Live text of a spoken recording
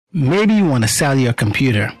Maybe you want to sell your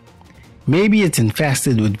computer. Maybe it's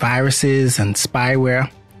infested with viruses and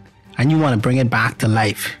spyware, and you want to bring it back to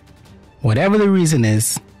life. Whatever the reason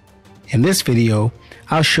is, in this video,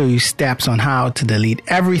 I'll show you steps on how to delete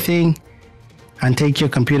everything and take your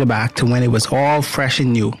computer back to when it was all fresh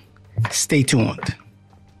and new. Stay tuned.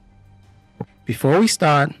 Before we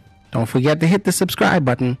start, don't forget to hit the subscribe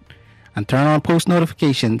button and turn on post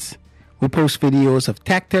notifications. We post videos of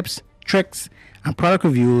tech tips, tricks, and product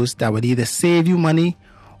reviews that would either save you money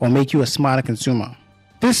or make you a smarter consumer.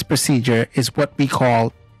 This procedure is what we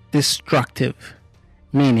call destructive,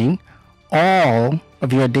 meaning all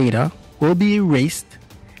of your data will be erased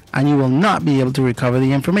and you will not be able to recover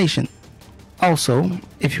the information. Also,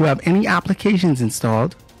 if you have any applications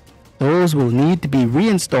installed, those will need to be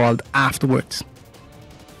reinstalled afterwards.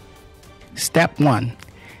 Step 1.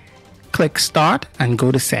 Click Start and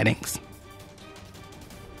go to Settings.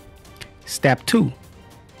 Step 2.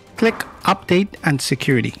 Click Update and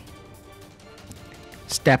Security.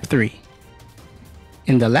 Step 3.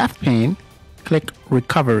 In the left pane, click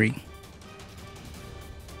Recovery.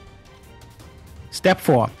 Step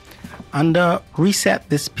 4. Under Reset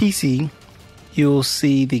This PC, you'll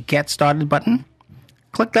see the Get Started button.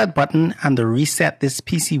 Click that button and the Reset This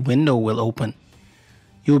PC window will open.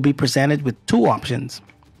 You'll be presented with two options.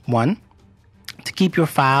 1. To keep your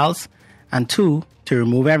files, and 2. To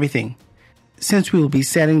remove everything. Since we will be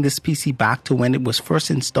setting this PC back to when it was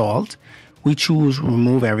first installed, we choose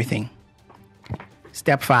Remove Everything.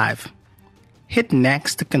 Step 5. Hit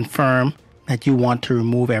Next to confirm that you want to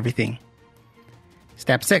remove everything.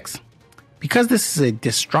 Step 6. Because this is a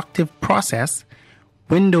destructive process,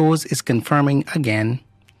 Windows is confirming again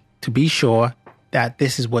to be sure that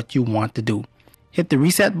this is what you want to do. Hit the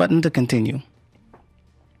Reset button to continue.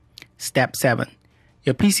 Step 7.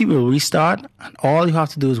 Your PC will restart and all you have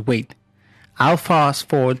to do is wait. I'll fast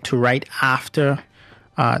forward to right after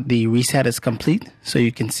the reset is complete so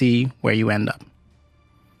you can see where you end up.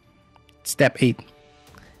 Step 8.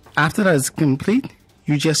 After that is complete,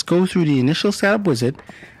 you just go through the initial setup wizard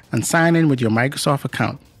and sign in with your Microsoft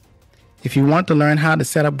account. If you want to learn how to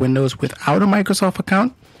set up Windows without a Microsoft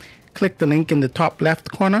account, click the link in the top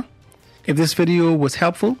left corner. If this video was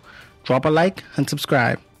helpful, drop a like and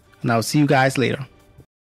subscribe, and I'll see you guys later.